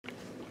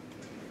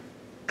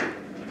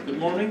Good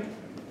morning.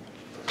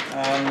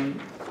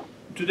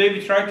 Today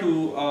we try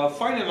to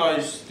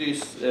finalize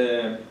this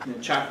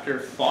chapter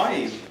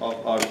 5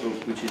 of our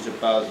book, which is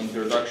about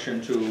introduction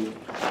to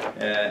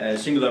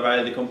singular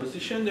value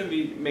decomposition. Then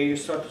we may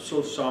start to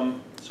solve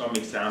some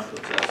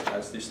examples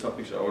as these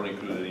topics are all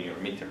included in your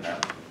midterm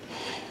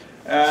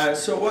now.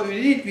 So what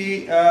we did,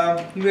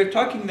 we were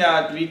talking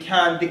that we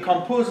can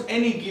decompose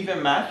any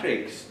given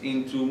matrix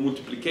into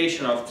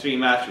multiplication of 3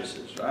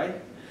 matrices,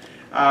 right?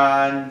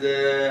 And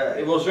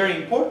it was very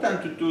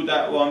important to do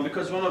that one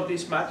because one of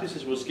these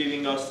matrices was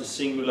giving us the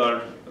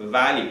singular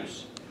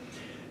values.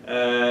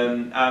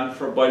 And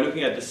by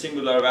looking at the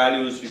singular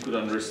values, we could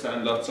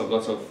understand lots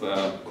of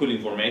cool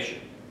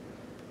information.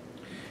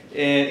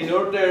 And in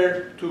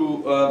order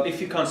to, if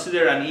you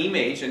consider an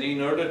image, and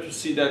in order to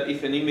see that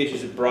if an image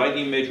is a bright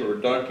image or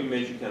a dark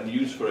image, you can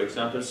use, for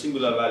example,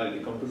 singular value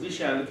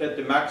decomposition and look at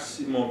the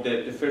maximum,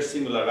 the first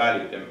singular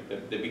value,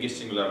 the biggest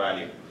singular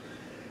value.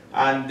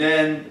 And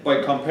then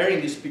by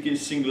comparing these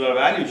biggest singular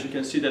values, you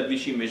can see that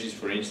which image is,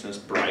 for instance,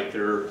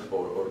 brighter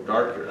or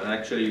darker. And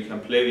actually you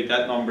can play with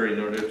that number in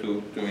order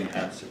to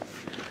enhance it.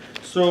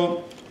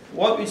 So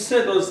what we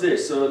said was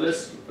this. So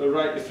let's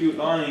write a few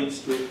lines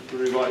to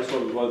revise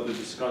what we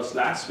discussed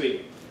last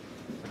week.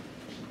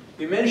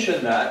 We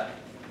mentioned that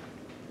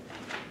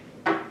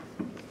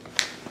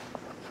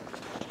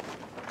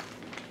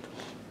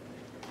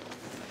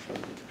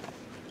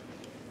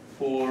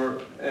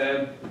for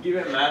a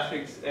given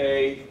matrix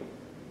A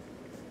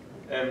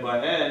n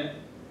by n,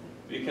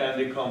 we can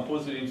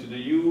decompose it into the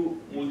U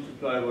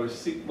multiplied by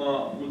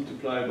sigma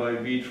multiplied by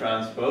V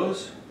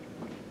transpose,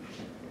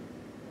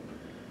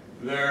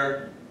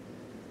 where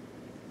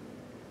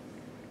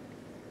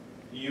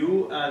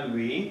U and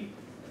V,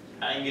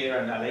 Anger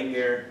and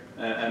Allenger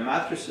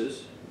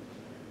matrices,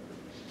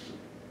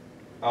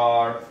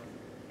 are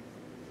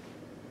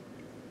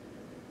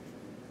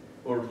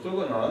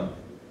orthogonal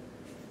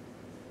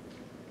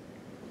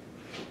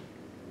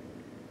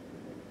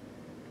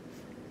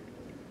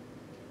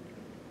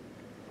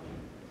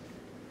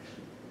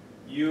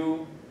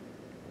U,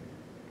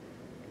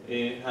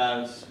 it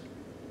has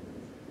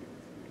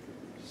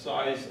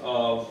size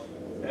of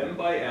m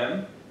by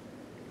m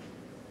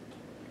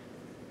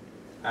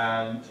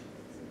and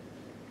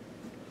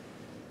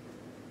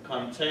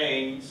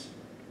contains,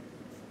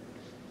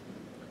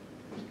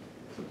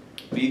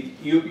 I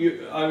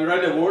will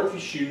write a word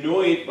which you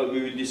know it, but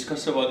we will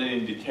discuss about it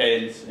in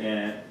details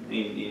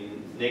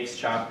in next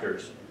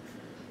chapters.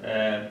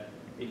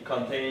 It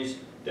contains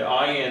the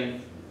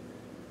ion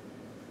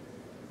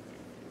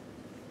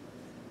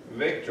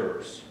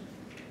vectors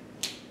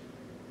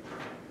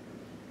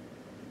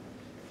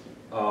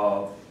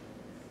of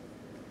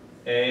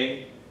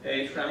A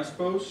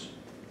transpose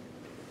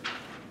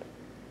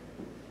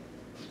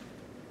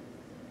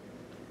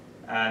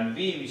and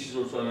V, which is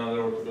also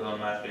another orthogonal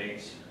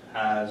matrix,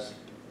 has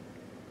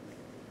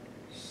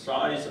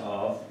size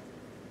of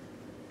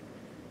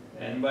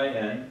n by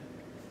n,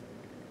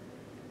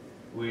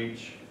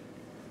 which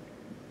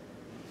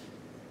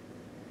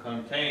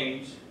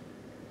contains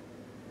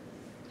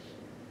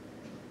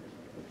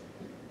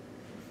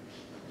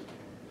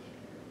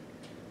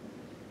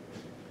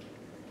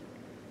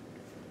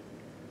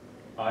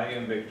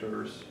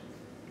eigenvectors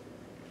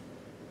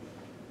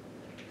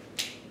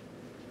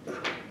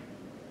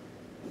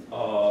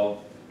of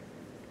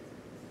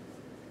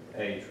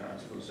A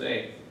transpose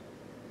A.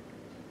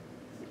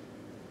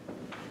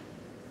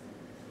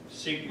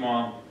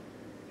 Sigma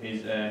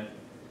is a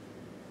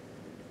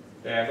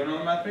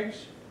diagonal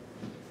matrix,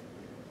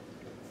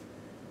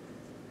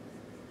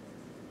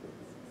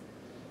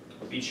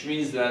 which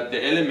means that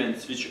the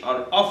elements which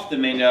are off the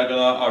main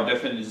diagonal are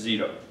definitely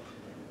 0.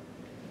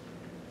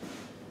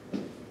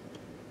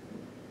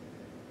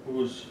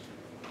 Whose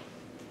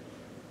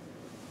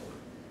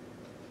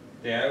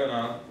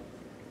diagonal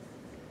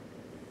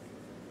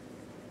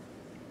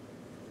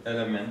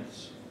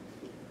elements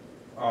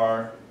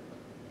are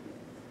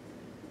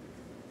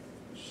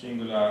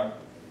singular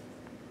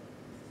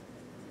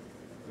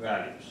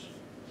values.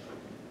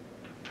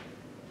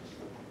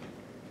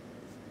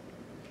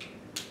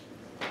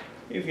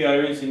 If you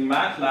are using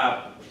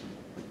MATLAB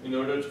in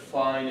order to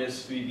find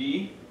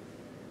SVD,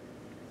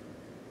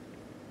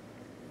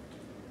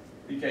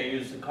 we can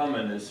use the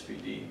common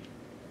SVD.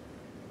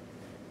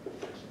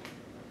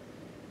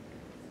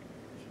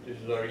 This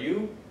is our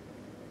U,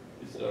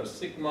 this is our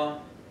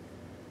sigma,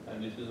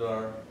 and this is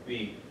our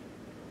V.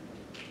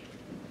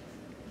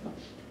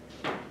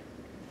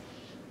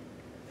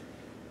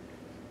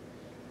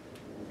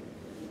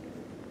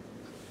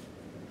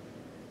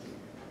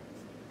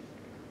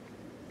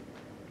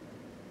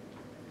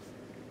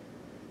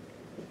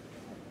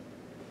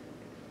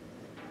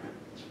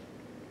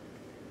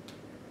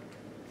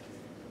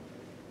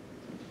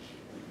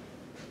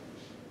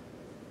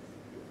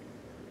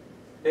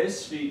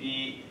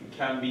 SVD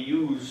can be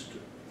used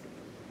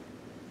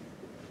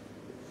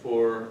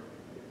for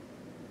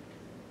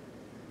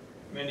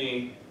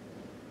many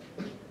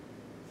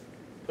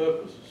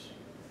purposes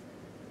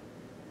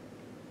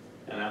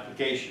and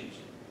applications.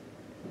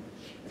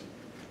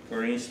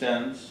 for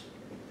instance,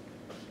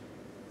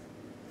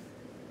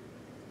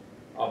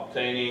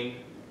 obtaining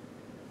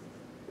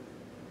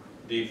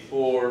the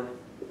 4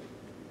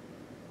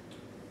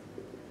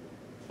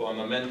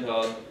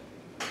 fundamental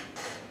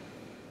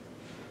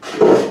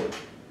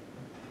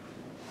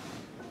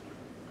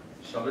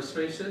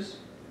subspaces.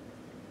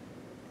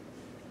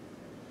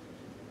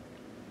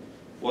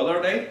 What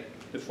are they?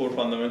 The 4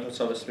 fundamental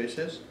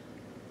subspaces?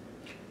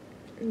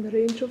 In the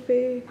range of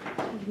A,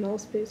 null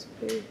space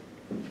of A.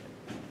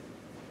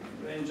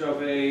 Range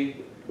of A,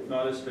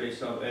 null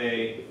space of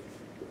A,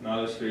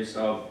 null space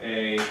of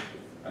A,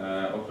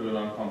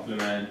 orthogonal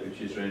complement, which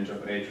is range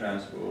of A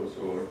transpose,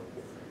 or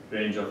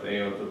range of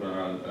A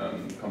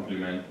orthogonal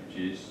complement, which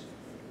is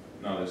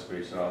null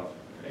space of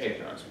A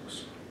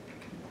transpose.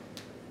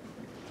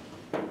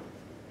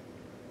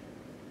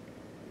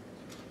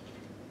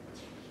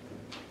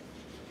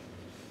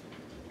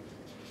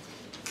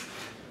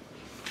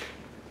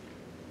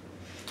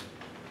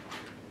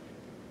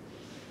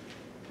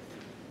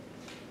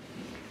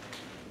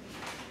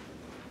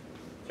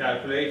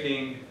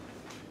 Calculating.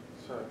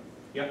 Sorry.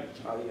 Yeah.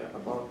 Yeah,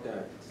 about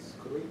that.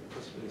 Could we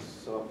possibly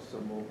solve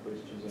some more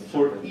questions? On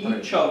For chapter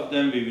each 3? of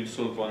them, we will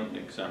solve one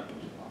example.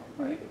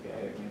 Right. Okay,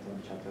 I meant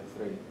on chapter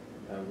 3.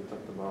 We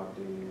talked about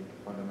the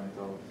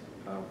fundamentals,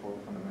 4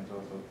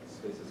 fundamentals of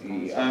spaces.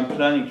 I'm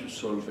planning to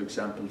solve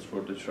examples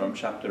for this from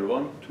chapter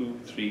 1, 2,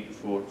 3,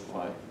 4,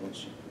 5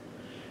 also.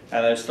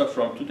 And I start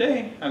from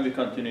today, and we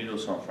continue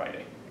those on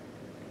Friday.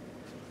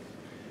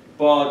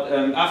 But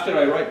after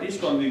I write this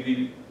one, we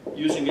will,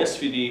 using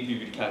SVD,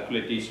 we will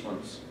calculate these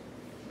ones.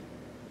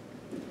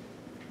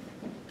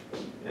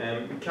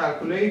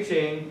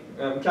 Calculation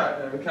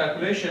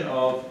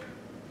of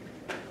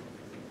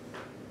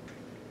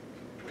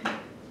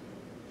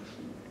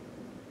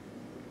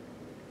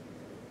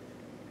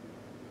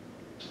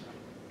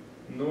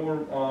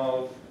norm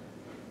of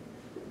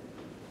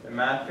a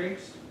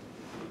matrix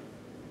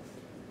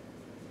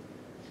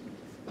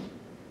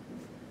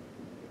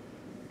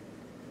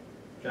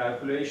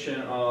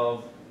calculation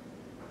of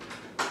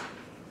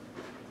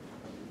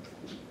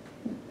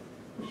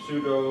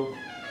pseudo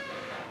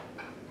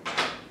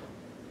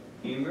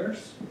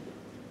inverse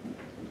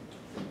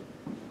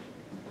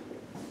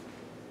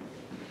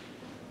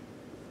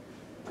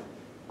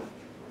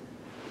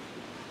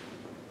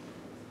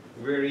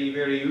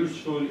very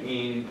useful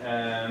in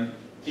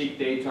big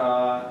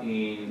data,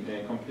 in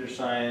computer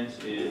science,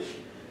 is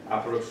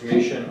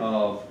approximation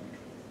of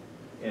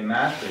a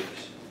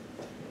matrix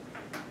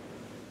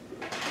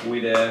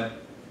with a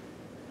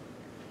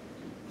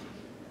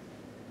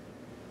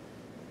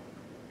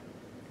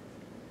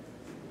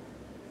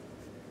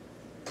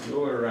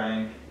lower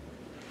rank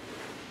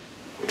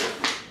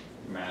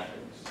matrix.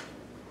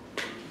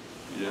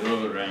 With a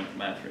lower rank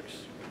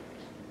matrix.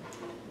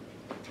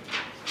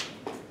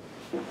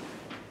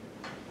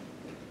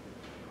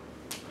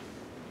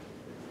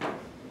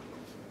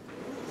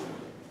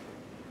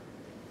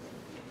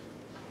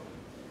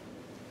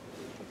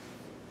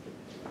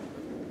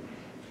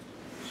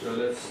 So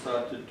let's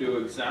start to do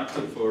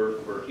example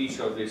for each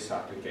of these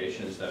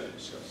applications that we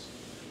discussed.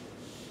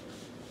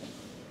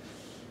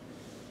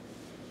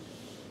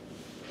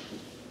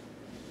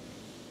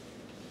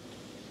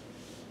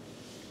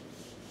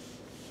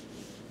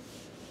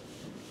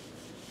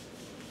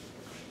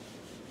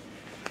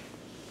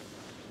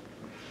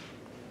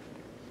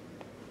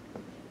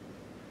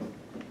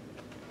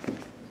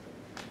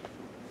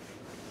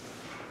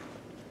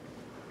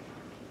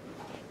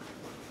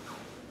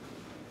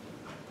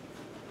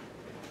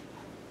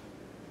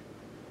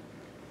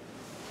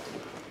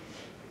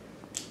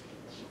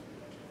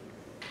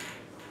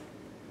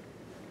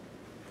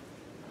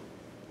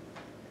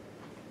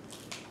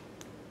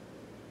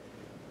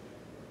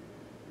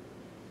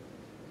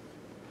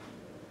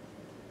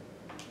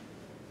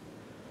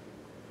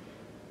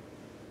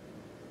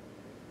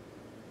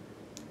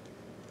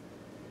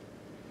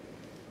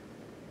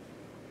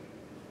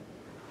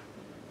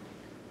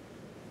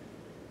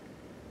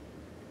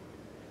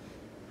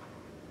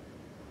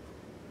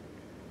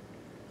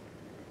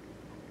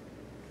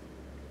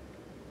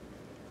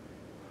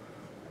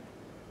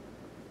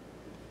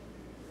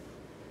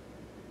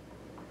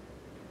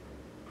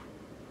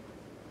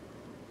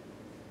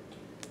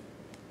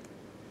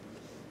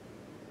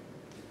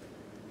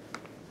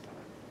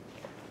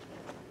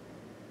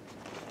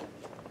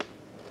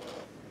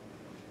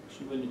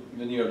 So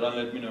when you're done,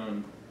 let me know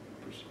and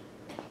proceed.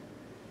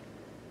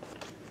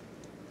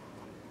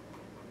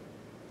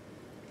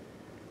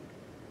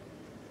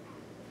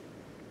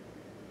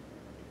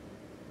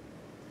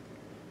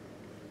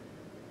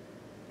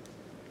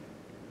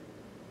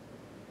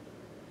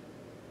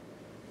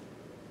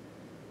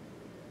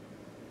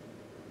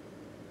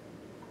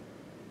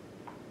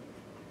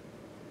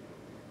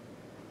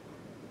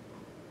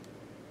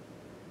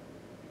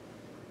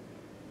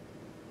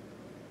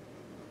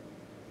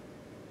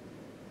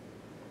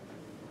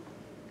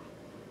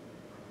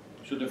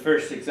 So the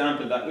first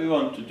example that we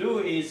want to do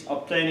is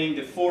obtaining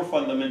the 4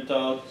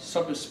 fundamental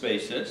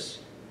subspaces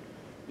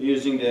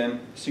using the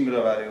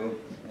singular value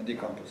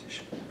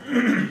decomposition.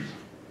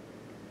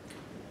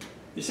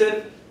 We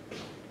said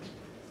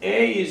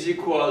A is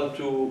equal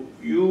to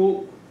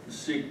U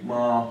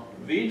sigma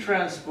V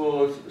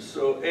transpose,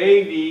 so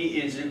AV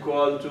is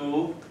equal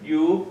to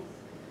U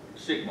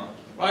sigma,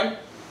 right?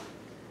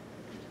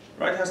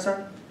 Right,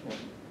 Hassan?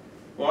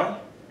 Why?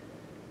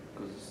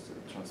 Because it's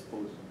a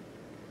transpose.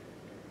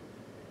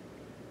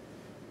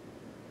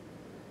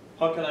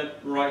 How can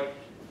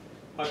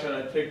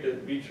I take the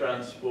V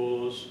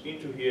transpose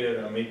into here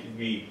and make it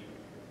V?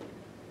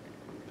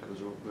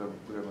 Because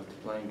we're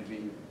multiplying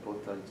V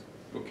both sides.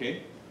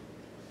 Okay.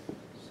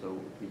 So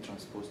V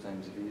transpose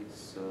times V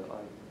is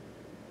I.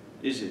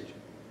 Is it?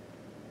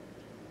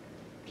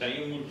 Can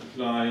you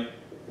multiply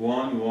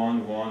 1,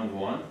 1, 1,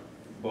 1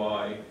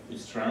 by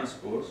its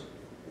transpose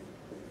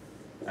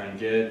and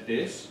get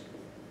this?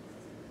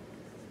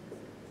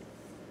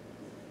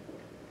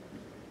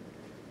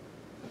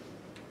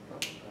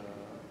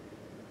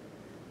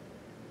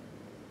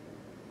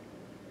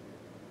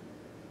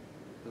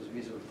 Because V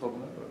is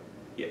orthogonal? Or?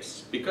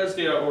 Yes, because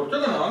they are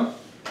orthogonal,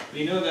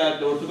 we know that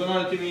the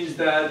orthogonality means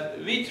that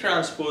V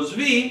transpose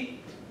V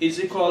is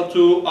equal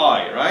to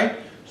I, right?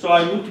 So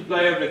I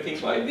multiply everything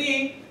by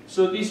V,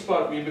 so this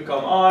part will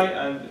become I,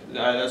 and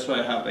that's why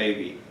I have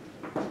AV.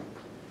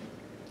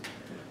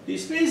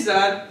 This means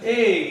that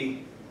A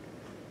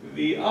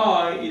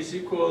VI is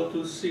equal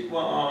to sigma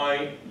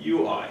I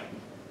UI.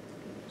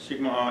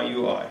 Sigma I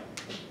UI.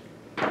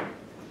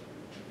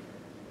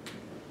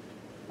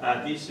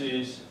 And this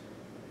is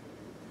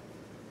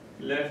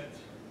left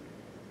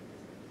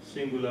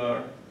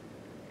singular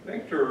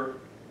vector,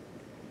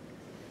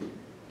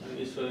 and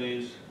this one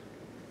is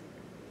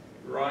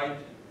right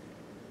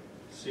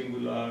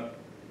singular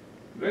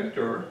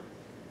vector,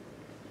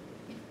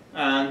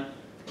 and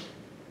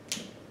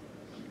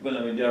well,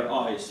 I mean they are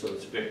i's, so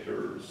it's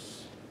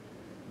vectors,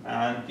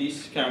 and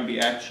this can be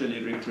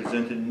actually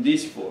represented in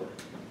this form.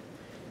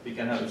 We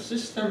can have a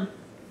system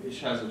which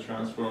has a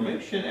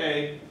transformation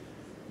A,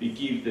 we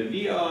give the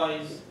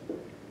VI's,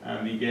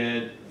 and we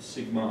get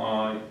sigma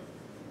I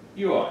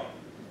UI.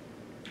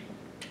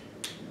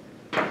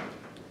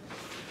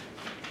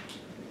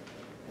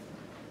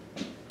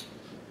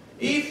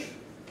 If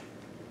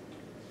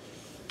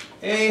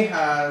A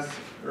has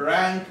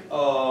rank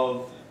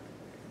of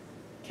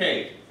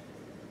K,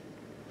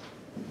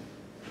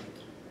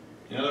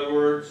 in other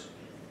words,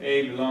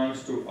 A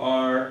belongs to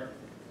R,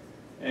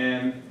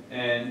 M,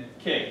 and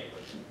K,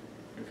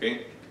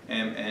 okay,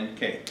 M and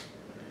K,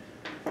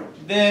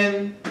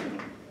 then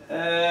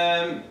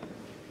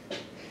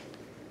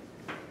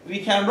we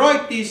can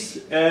write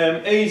this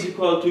A is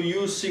equal to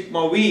U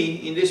sigma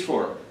V in this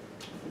form.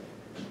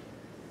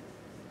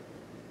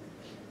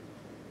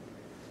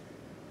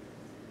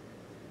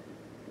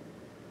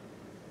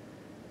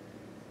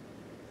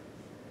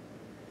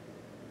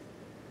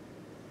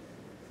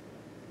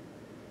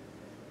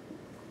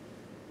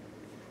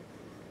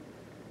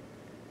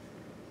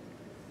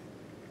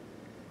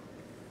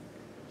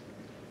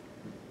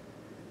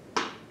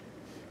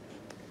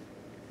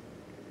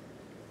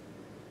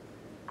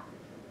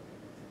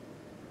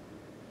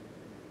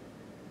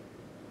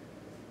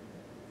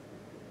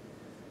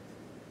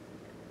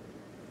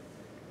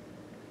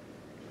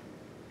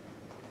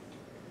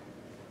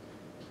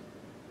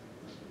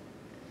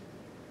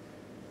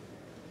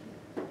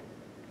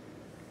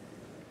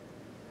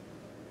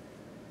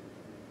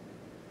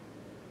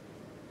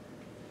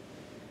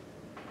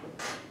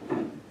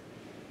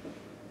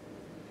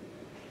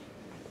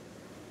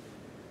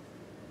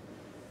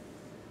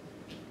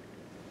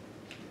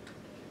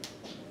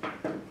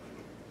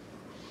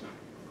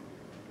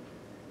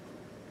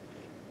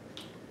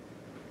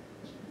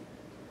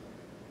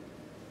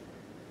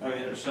 I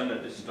mean, understand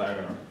that this is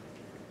diagonal.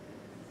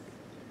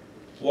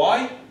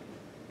 Why?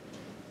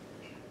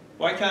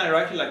 Why can't I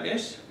write it like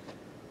this?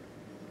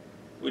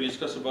 We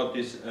discussed about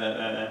this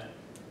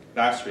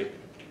last week.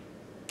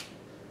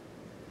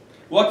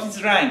 What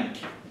is rank?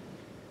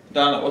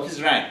 Dana, what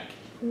is rank?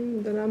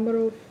 The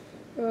number of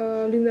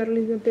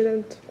linearly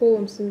independent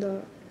columns in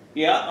the...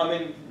 Yeah, I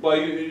mean, by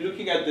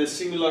looking at the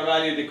singular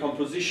value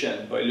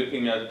decomposition, by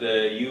looking at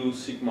the U,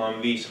 sigma,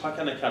 and V's, how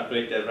can I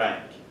calculate the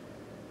rank?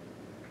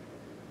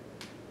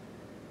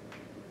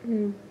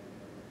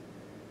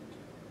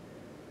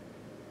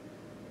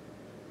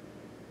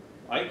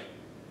 Ike?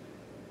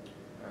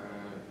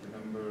 The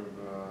number of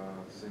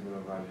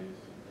singular values.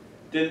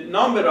 The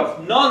number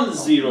of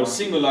non-zero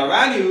singular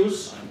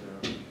values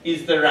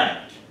is the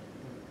rank.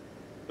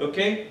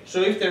 Okay?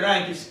 So if the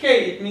rank is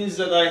k, it means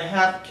that I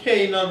have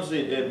k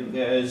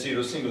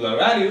non-zero singular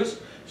values.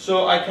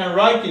 So I can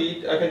write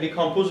it, I can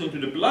decompose into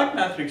the block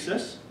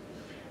matrices,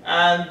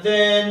 and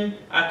then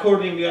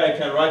accordingly I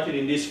can write it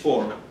in this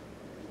form.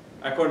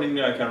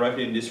 Accordingly I can write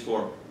it in this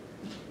form.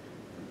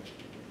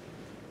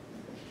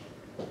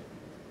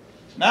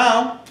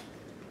 Now,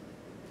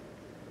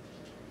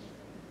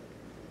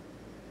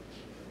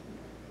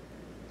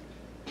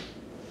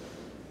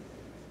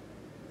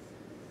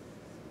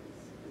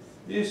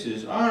 this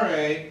is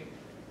RA,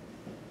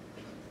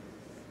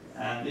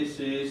 and this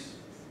is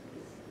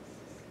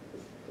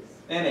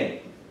NA.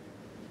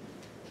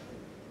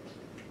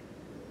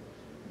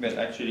 But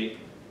actually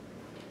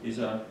is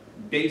a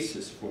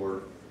basis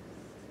for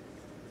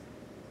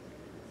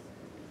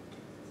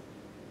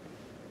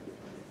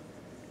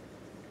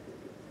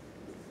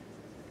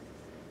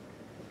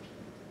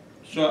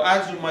so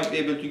as you might be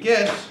able to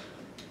guess,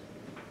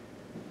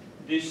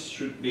 this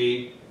should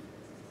be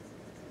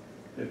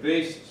the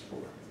basis for.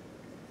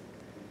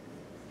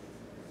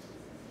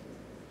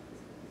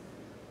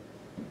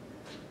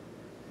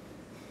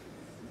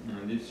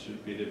 And this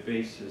should be the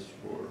basis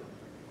for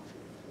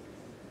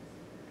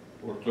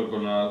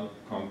orthogonal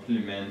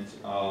complement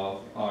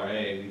of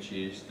RA, which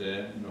is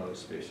the null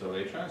space of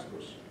A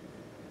transpose.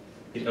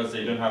 Because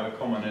they don't have a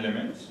common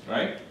element,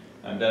 right?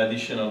 And the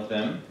addition of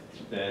them,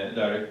 the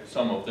direct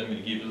sum of them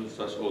will give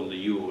us all the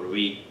U or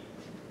V.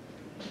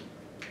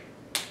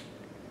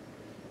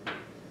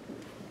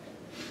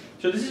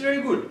 So this is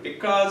very good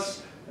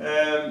because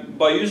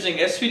by using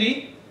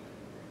SVD,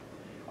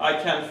 I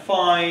can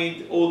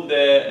find all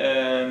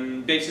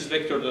the basis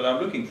vector that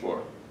I'm looking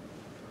for.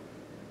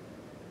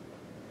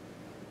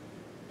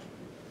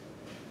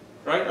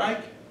 Right,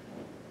 Ike?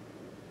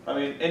 I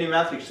mean, any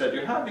matrix that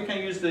you have, you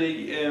can use the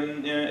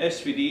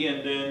SVD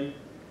and then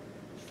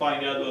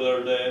find out what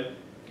are the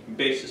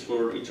basis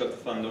for each of the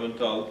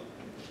fundamental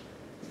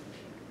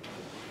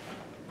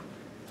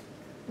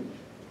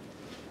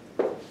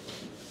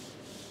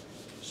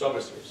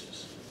subspaces.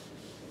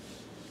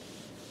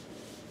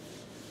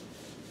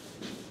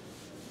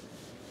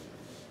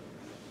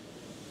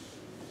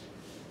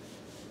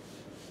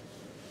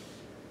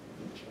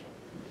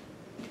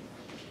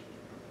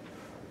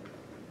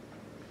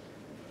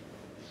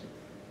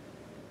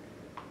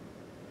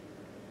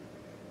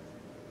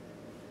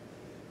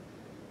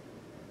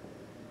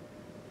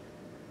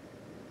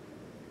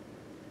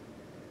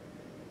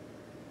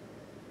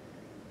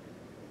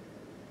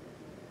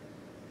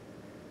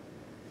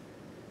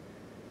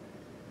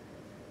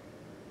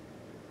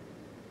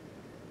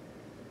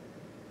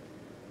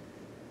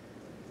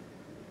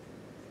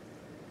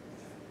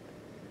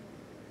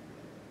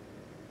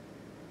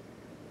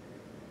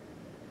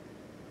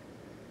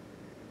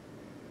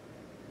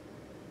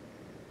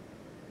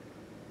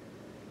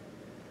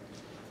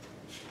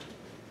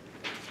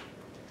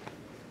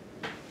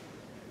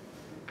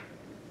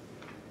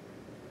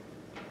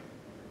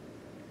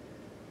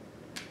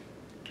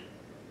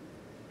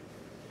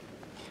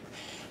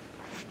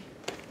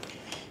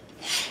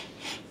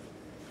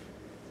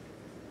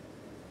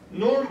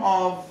 Norm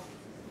of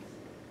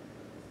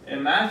a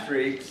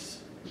matrix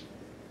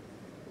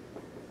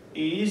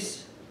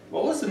is,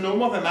 what was the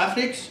norm of a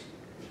matrix?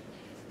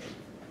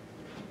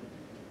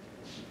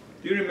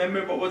 Do you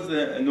remember what was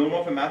the norm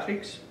of a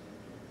matrix?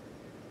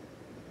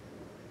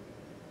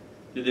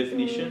 The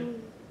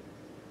definition?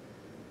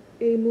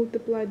 A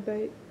multiplied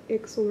by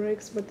x over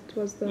x, but it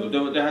was the...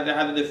 No, they had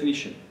a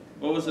definition.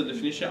 What was the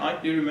definition?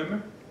 Ike, do you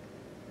remember?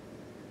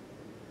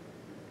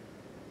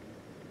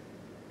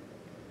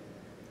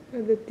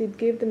 That it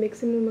gave the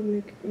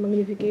maximum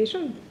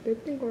magnification, I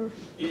think, or...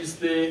 Is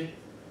the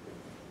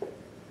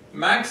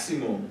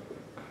maximum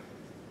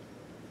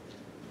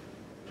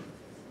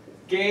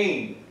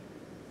gain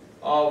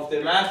of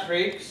the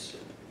matrix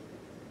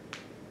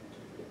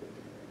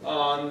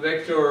on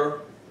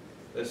vector,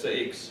 let's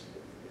say x.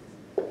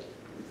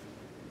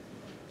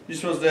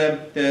 This was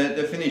the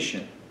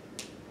definition.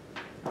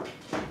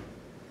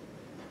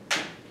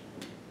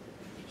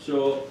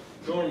 So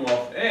norm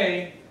of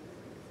A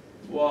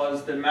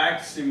was the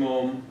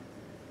maximum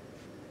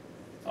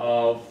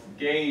of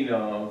gain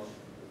of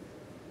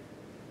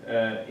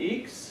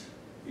x,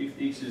 if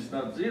x is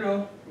not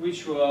 0,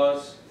 which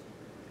was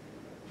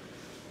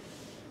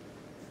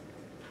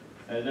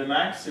the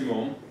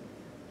maximum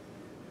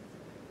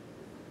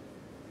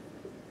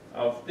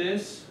of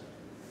this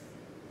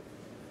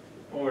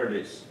over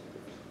this,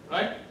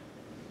 right?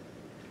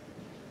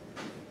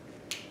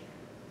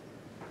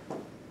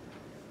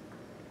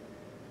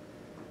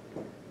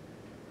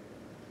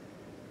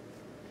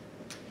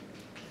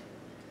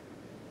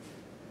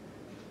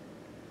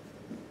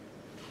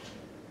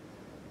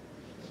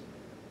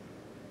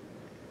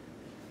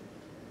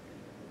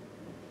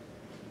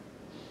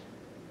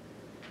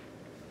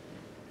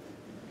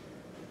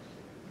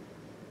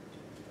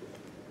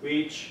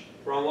 Which,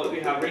 from what we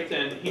have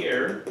written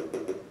here,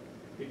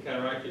 we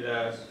can write it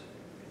as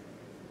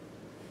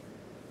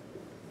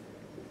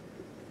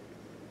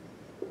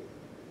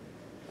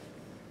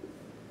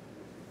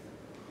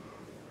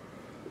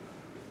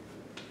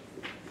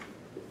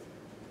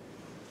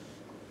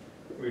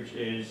which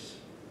is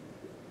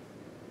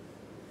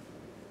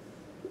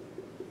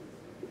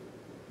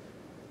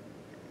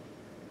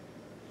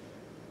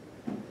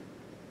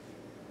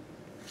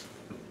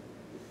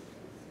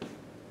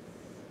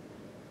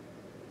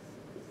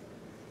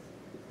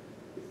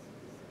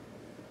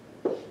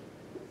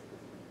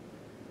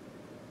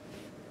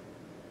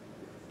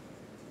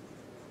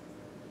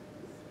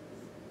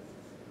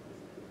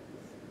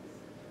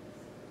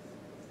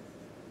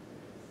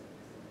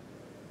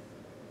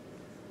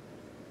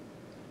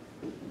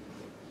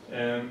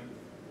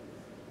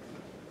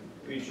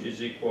which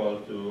is equal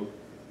to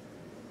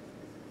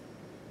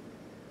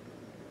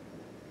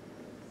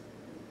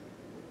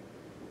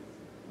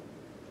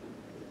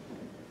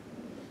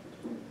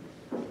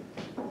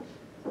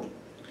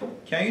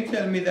Can you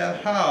tell me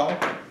that how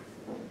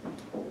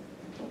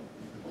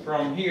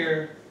from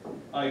here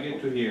I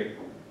get to here?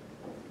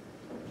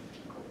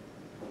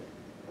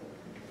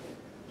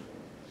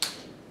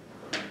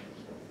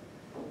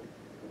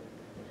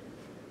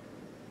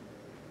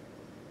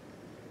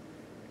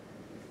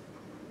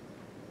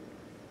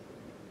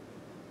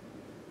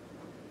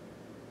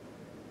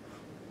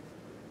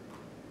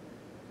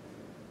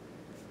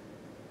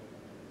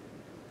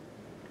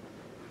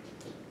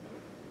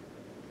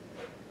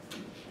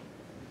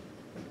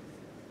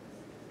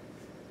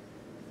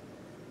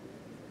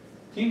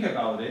 Think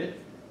about it.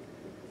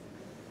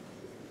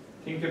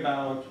 Think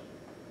about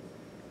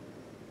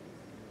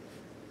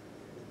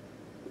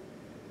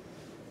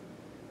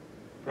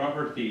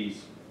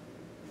properties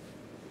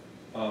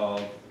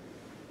of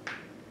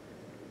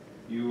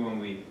U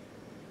and V.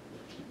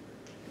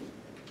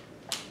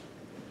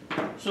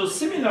 So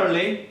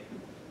similarly,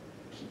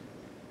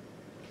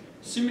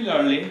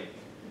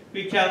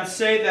 we can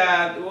say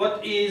that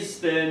what is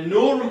the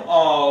norm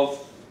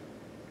of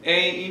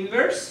A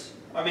inverse?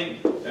 I mean,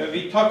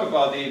 we talked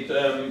about it,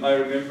 I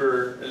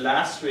remember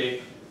last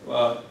week.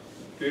 Do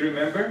you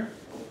remember?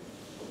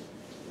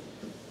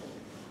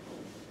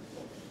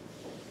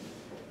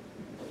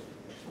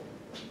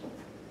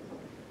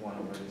 One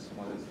over the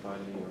smallest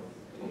value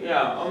of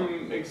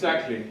Yeah,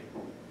 exactly.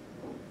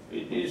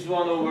 It is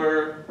 1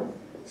 over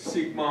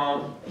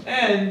sigma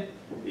n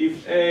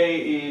if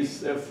A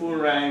is a full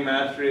rank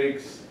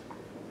matrix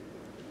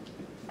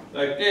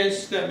like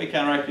this, then we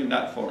can write in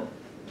that form.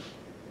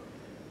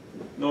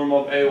 Norm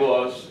of A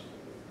was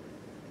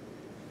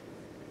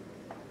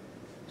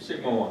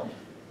sigma 1.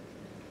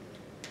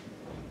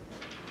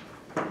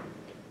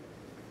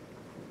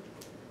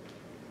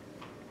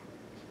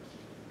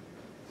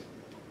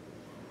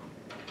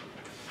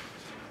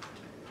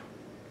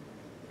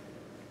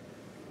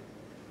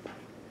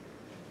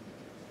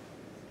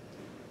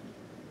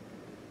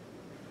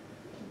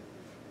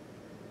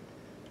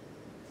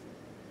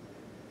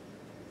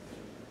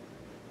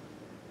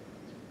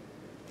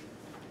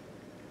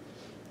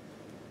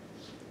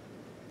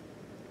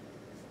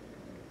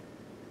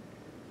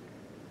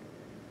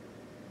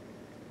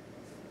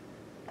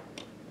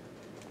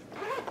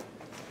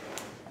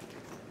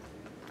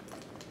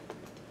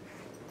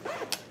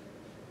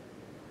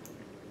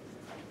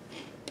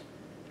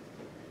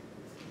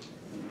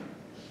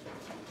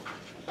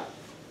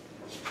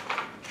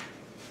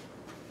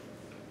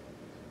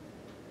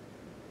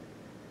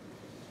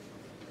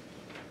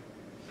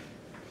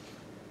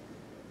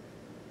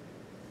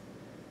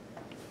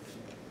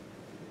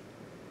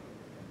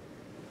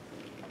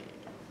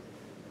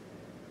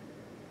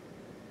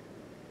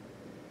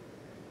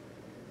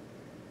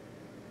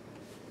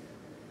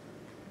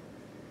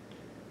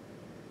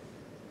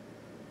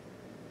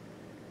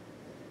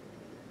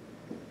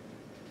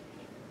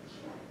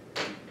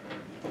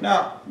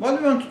 Now, what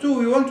we want to do,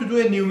 we want to do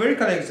a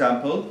numerical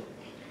example.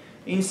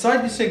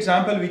 Inside this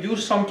example, we do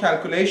some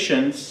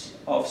calculations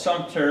of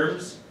some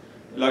terms,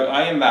 like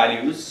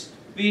eigenvalues,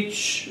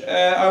 which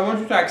I want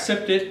you to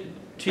accept it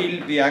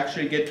till we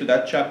actually get to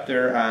that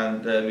chapter,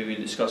 and we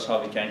will discuss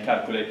how we can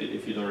calculate it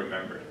if you don't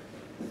remember it.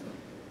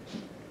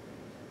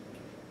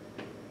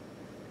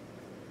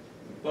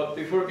 But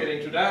before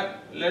getting to that,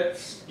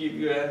 let's give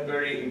you a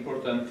very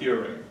important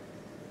theorem.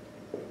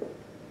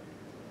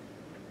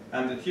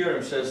 And the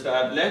theorem says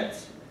that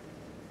let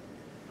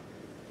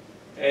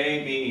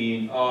A be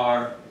in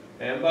R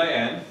n by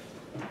n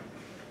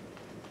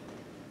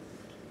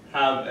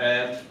have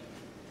a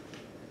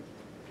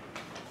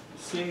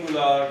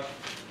singular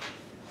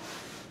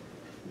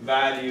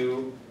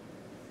value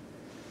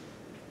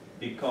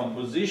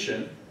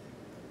decomposition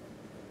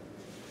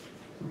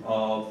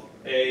of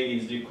A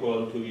is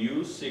equal to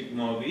U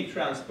sigma V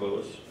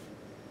transpose,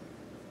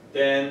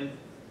 then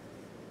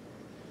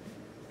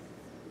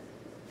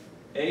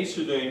A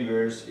pseudo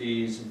inverse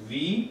is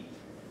V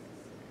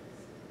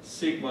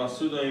sigma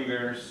pseudo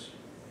inverse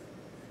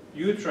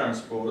U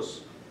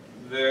transpose,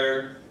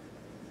 where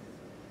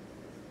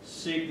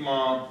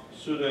sigma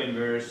pseudo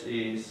inverse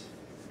is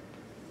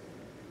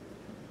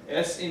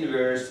S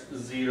inverse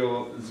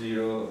 0,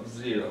 0,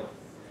 0.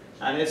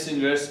 And S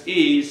inverse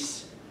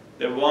is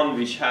the one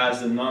which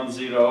has a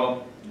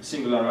non-zero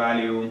singular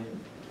value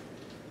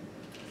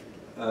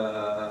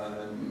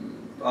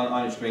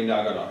on its main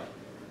diagonal.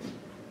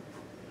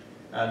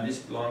 And this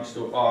belongs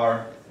to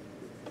R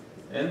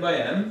n by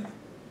n.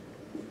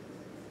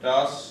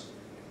 Thus,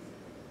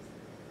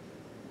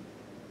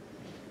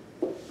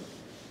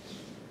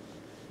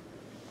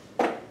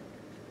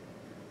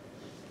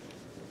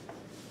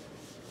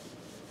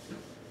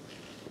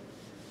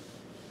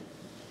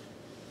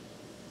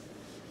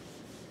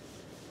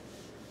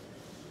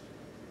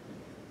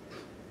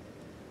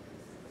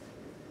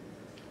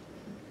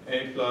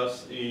 A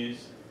plus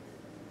is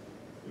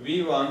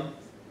V1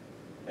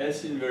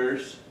 S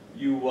inverse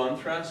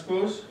U1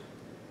 transpose,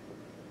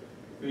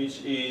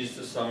 which is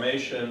the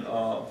summation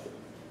of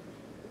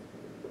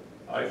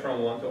I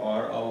from 1 to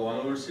R of 1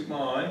 over sigma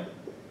I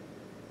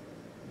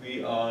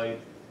VI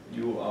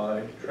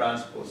UI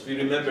transpose. We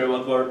remember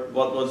what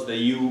was the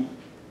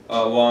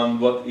U1,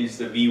 what is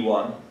the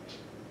V1.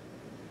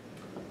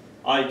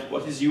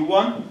 What is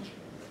U1?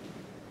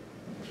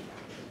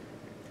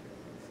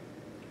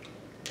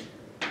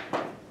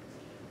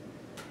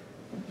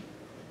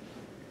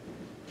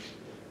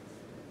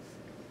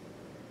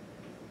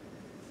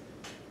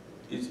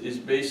 Is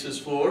basis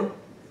for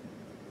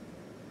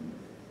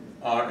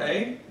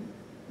RA.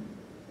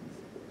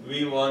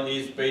 V1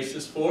 is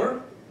basis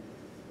for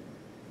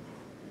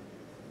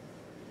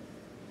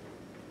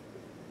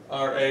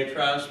RA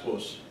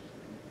transpose,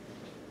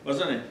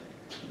 wasn't it?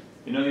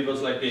 You know, it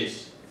was like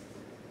this: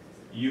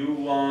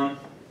 U1,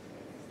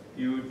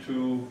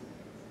 U2,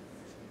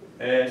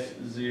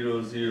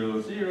 S0,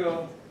 0,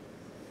 0,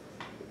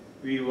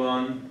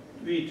 V1,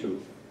 V2,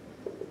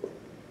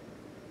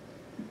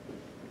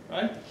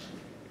 right?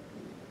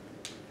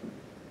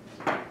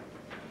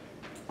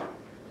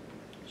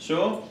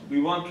 So we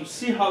want to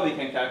see how we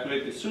can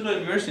calculate the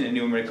pseudo-inverse in a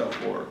numerical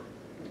form.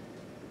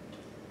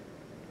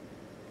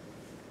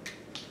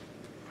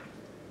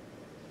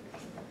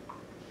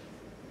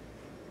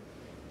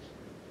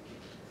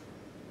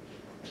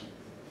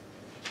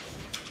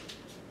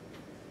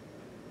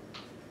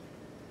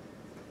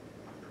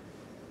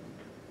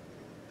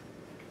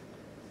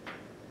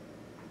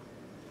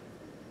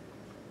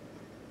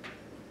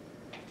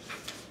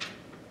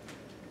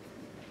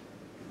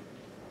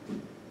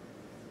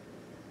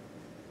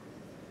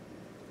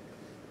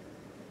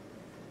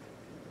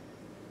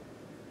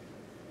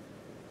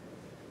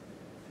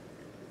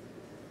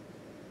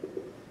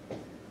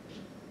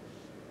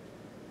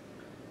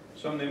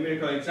 Some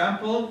numerical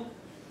example.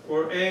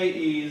 For A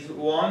is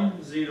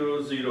 1,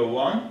 0, 0,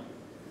 1.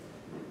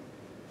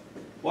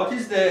 What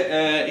is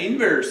the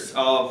inverse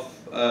of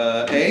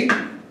A?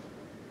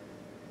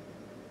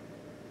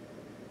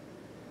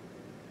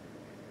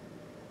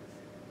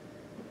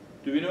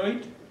 Do we know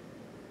it?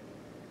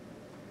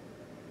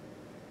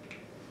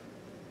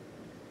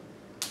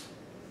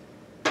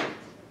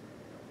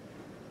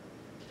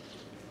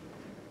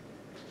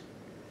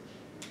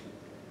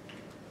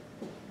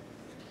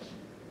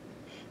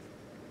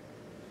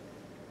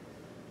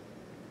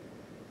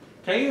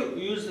 Can you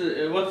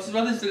use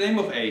what is the name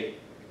of A?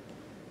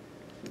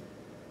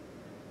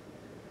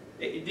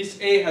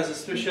 This A has a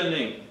special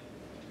name.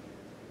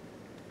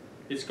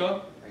 It's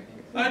called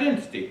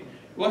identity.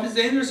 What is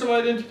the inverse of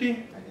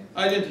identity?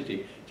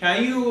 Identity.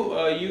 Can you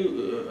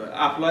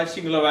apply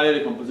singular value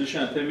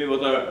decomposition and tell me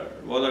what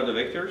are the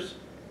vectors?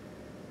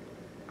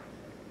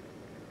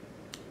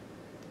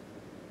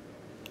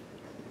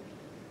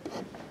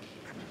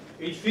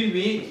 It will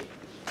be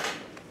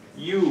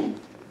U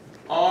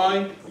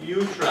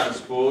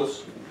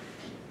transpose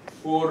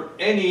for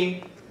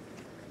any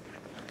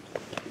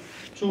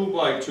 2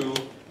 by 2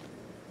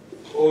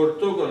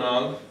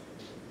 orthogonal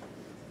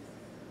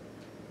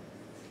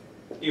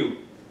U.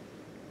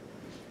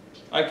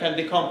 I can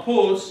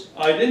decompose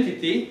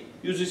identity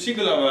using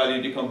singular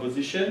value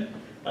decomposition,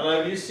 and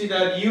I will see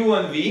that U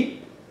and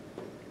V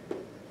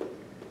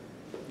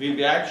will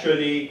be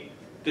actually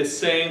the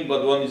same,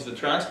 but one is the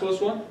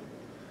transpose one.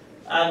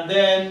 And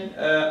then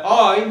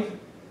I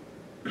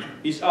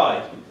is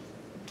I.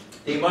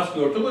 They must be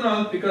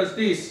orthogonal because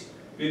this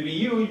will be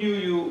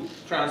U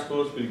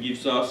transpose will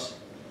give us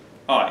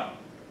I.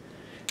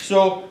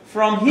 So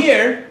from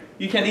here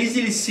you can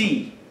easily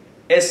see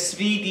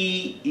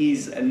SVD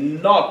is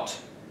not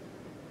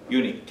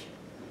unique.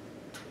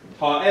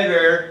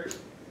 However,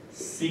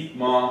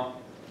 sigma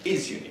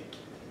is unique.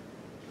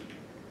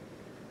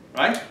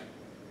 Right?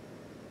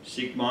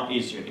 Sigma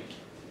is unique.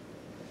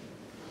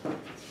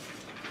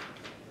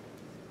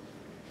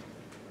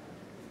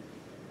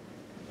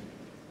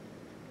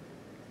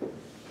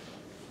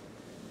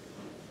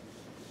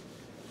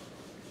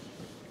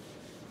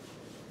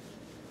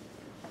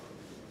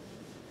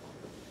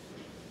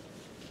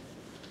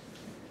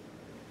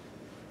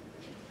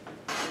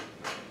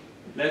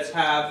 Let's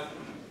have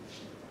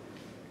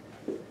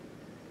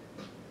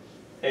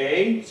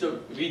A. So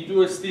we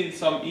do still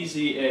some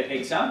easy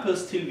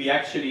examples till we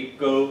actually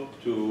go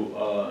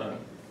to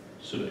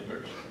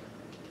pseudo-inverse.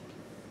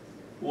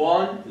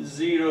 1,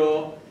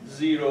 0,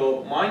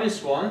 0,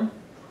 minus 1.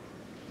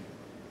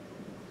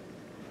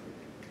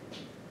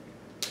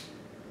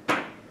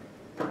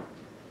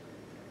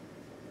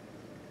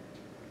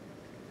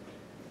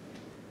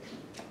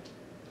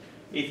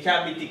 It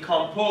can be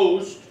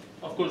decomposed.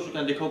 Of course, you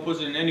can decompose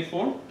it in any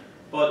form,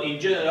 but in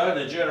general,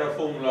 the general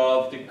formula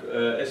of the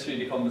SV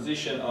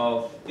decomposition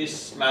of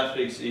this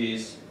matrix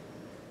is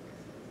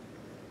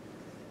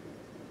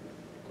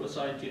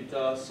cosine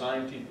theta,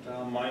 sine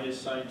theta, minus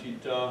sine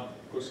theta,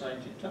 cosine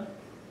theta.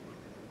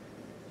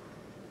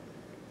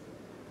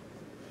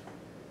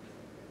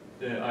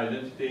 The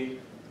identity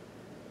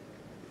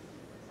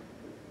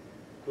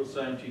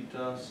cosine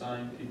theta,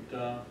 sine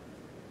theta,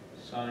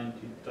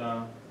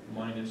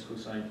 minus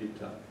cosine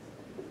theta.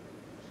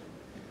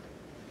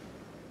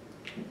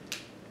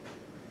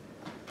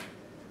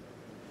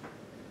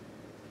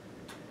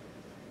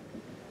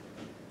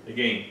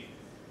 Again,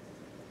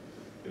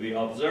 we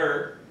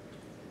observe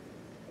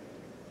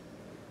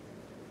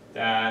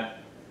that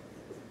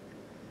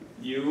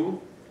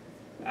U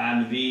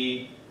and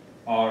V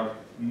are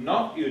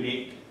not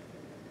unique,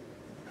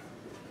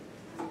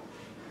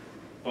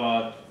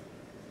 but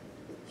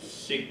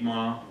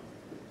sigma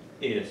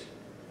is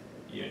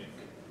unique.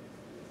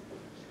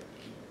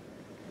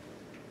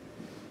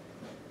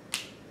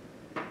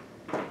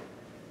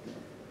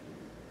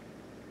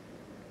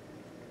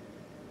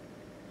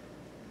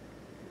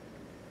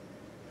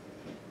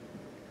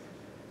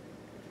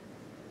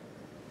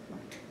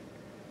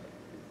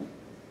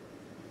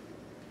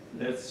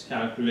 Let's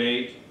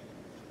calculate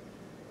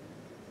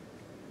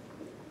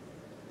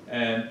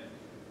a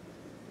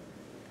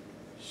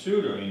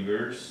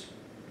pseudo-inverse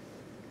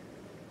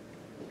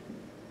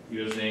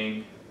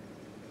using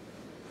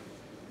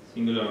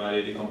singular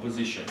value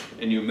decomposition,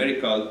 a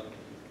numerical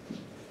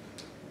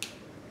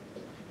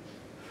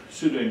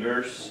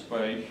pseudo-inverse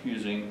by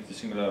using the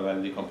singular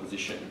value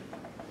decomposition.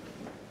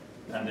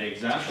 And the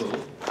example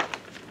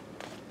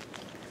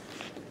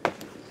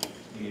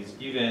is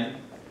given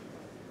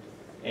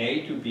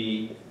A to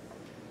B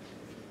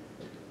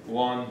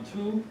 1,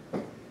 2,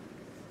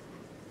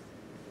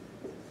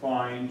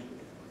 find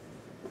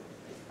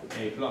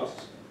A plus.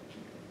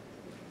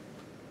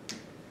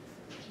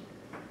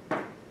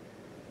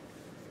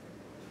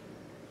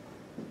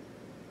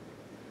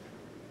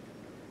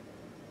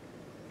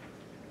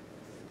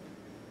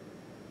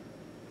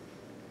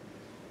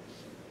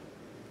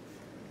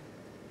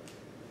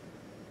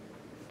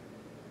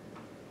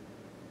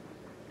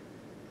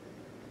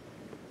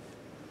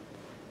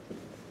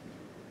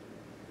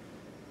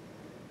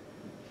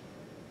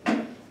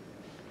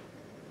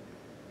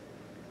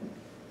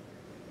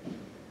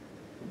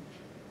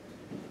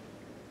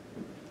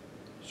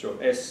 So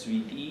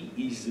SVD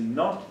is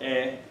not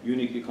a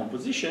unique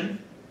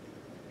decomposition,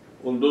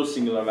 although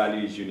singular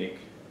value is unique.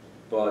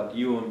 But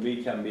U and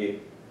V can be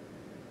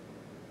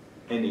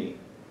any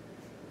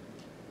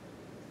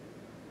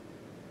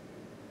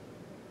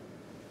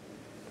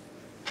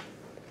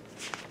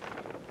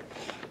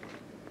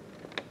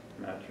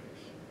matrix.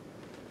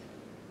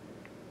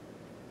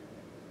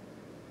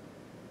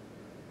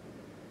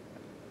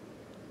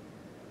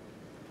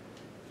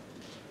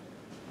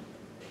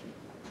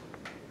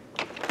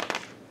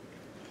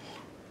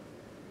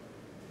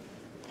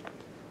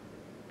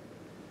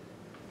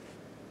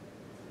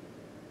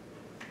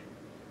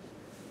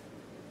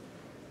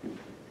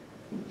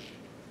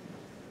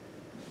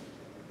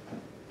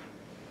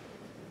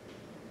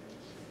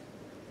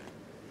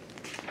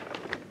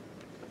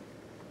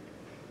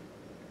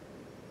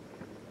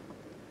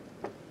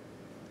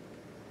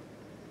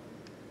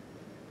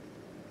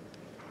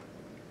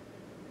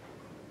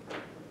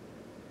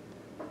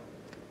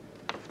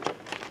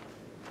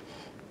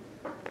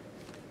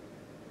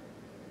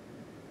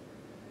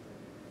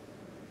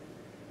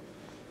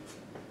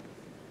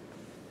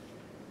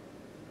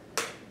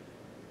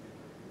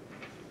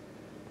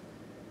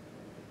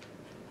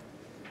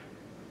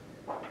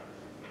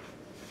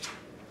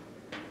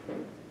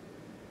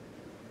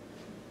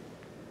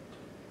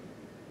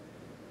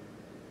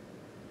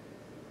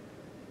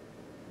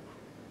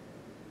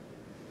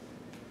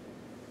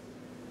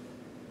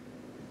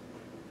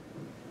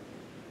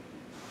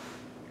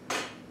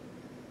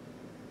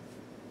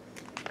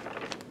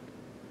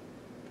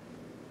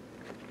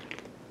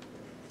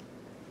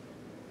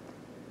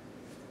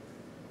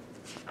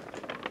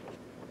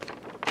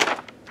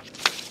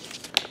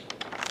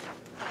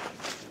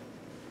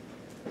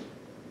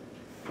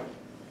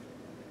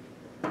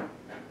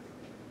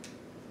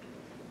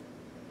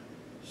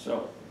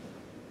 So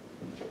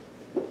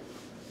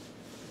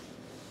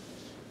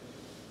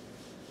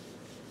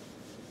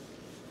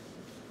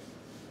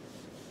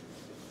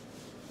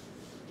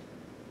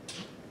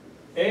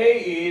A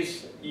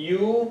is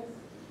U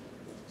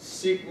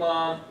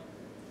sigma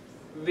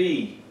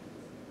V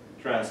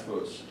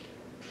transpose.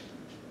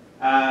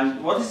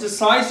 And what is the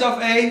size of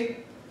A?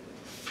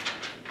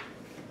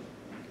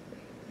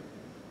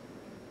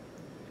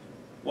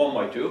 1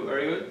 by 2,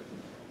 very good.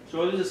 So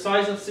what is the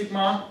size of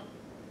sigma?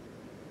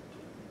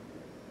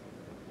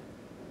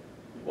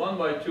 1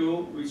 by 2,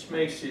 which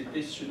makes it,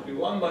 this should be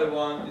 1 by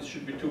 1, this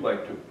should be 2 by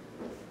 2.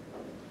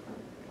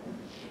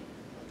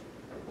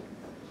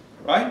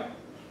 Right?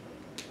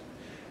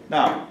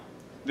 Now,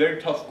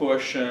 very tough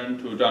question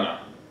to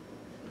Donna.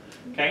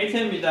 Can you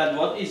tell me that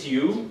what is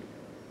U?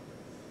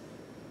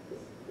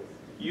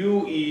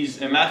 U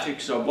is a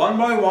matrix of 1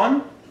 by 1,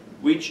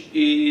 which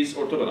is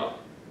orthogonal.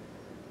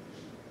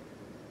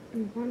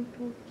 1,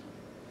 2.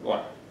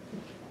 1.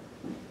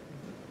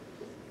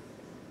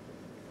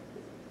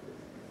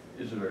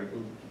 Is a very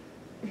good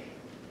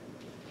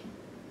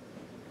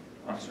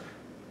answer.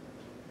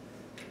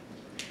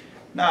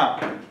 Now,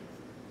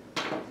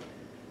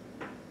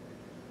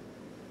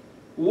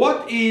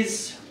 what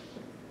is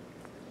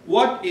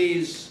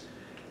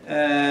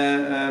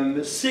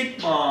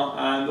sigma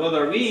and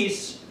other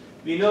v's,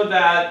 we know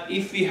that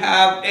if we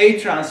have A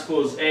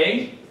transpose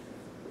A,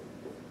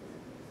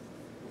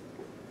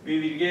 we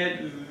will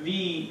get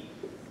V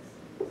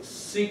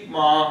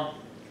sigma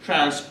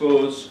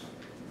transpose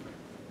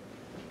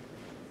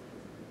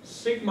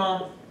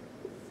sigma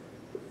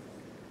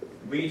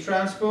V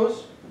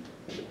transpose.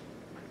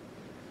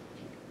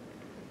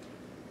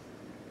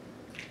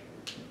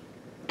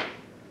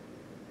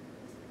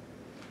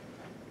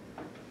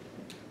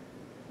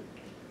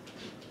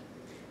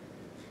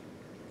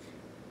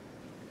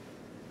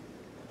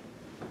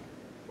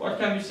 What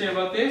can we say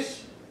about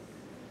this?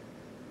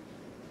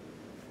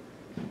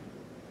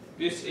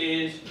 This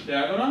is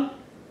diagonal.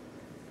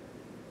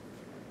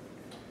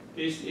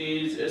 This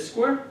is a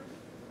square.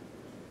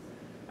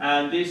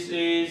 And this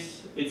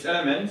is its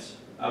elements.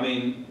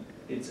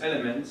 Its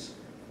elements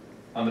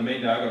on the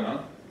main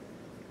diagonal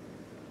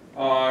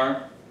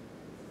are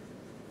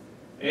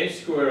a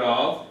square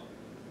of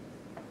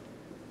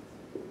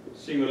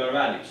singular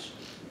values.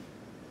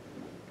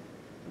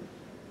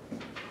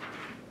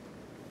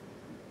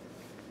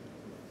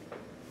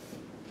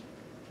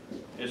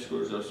 A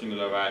squares of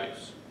singular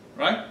values,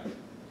 right?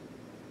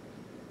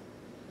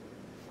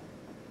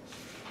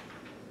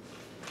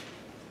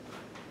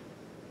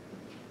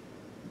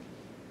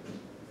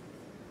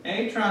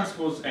 A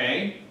transpose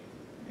A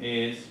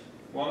is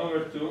 1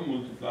 over 2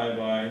 multiplied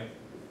by,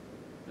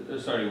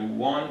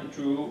 1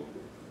 2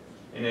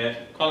 in a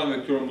column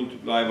vector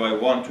multiplied by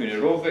 1 2 in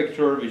a row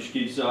vector, which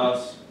gives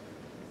us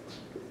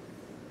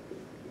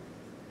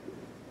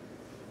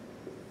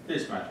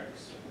this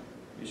matrix,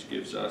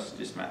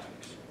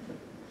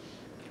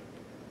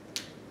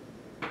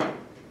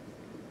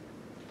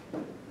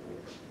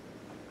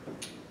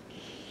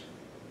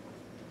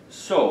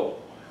 So,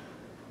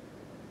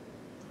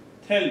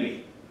 tell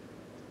me,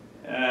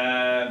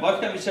 what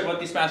can we say about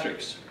this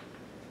matrix?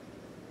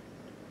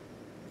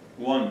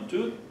 1,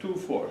 2, 2,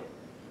 4.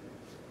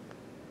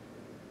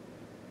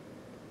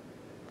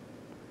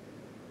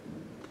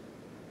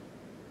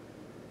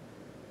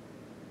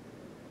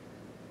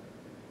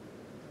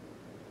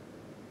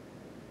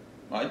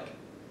 Mike,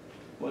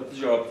 what is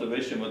your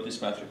observation about this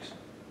matrix?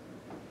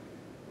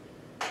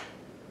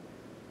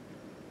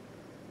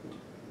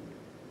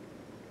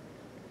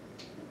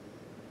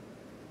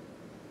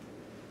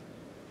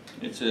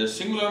 It's a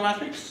singular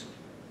matrix,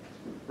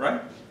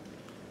 right?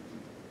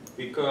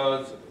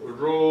 Because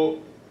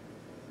row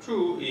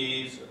 2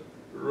 is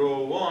row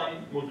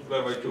 1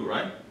 multiplied by 2,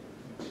 right?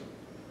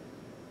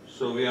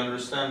 So we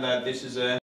understand that this is a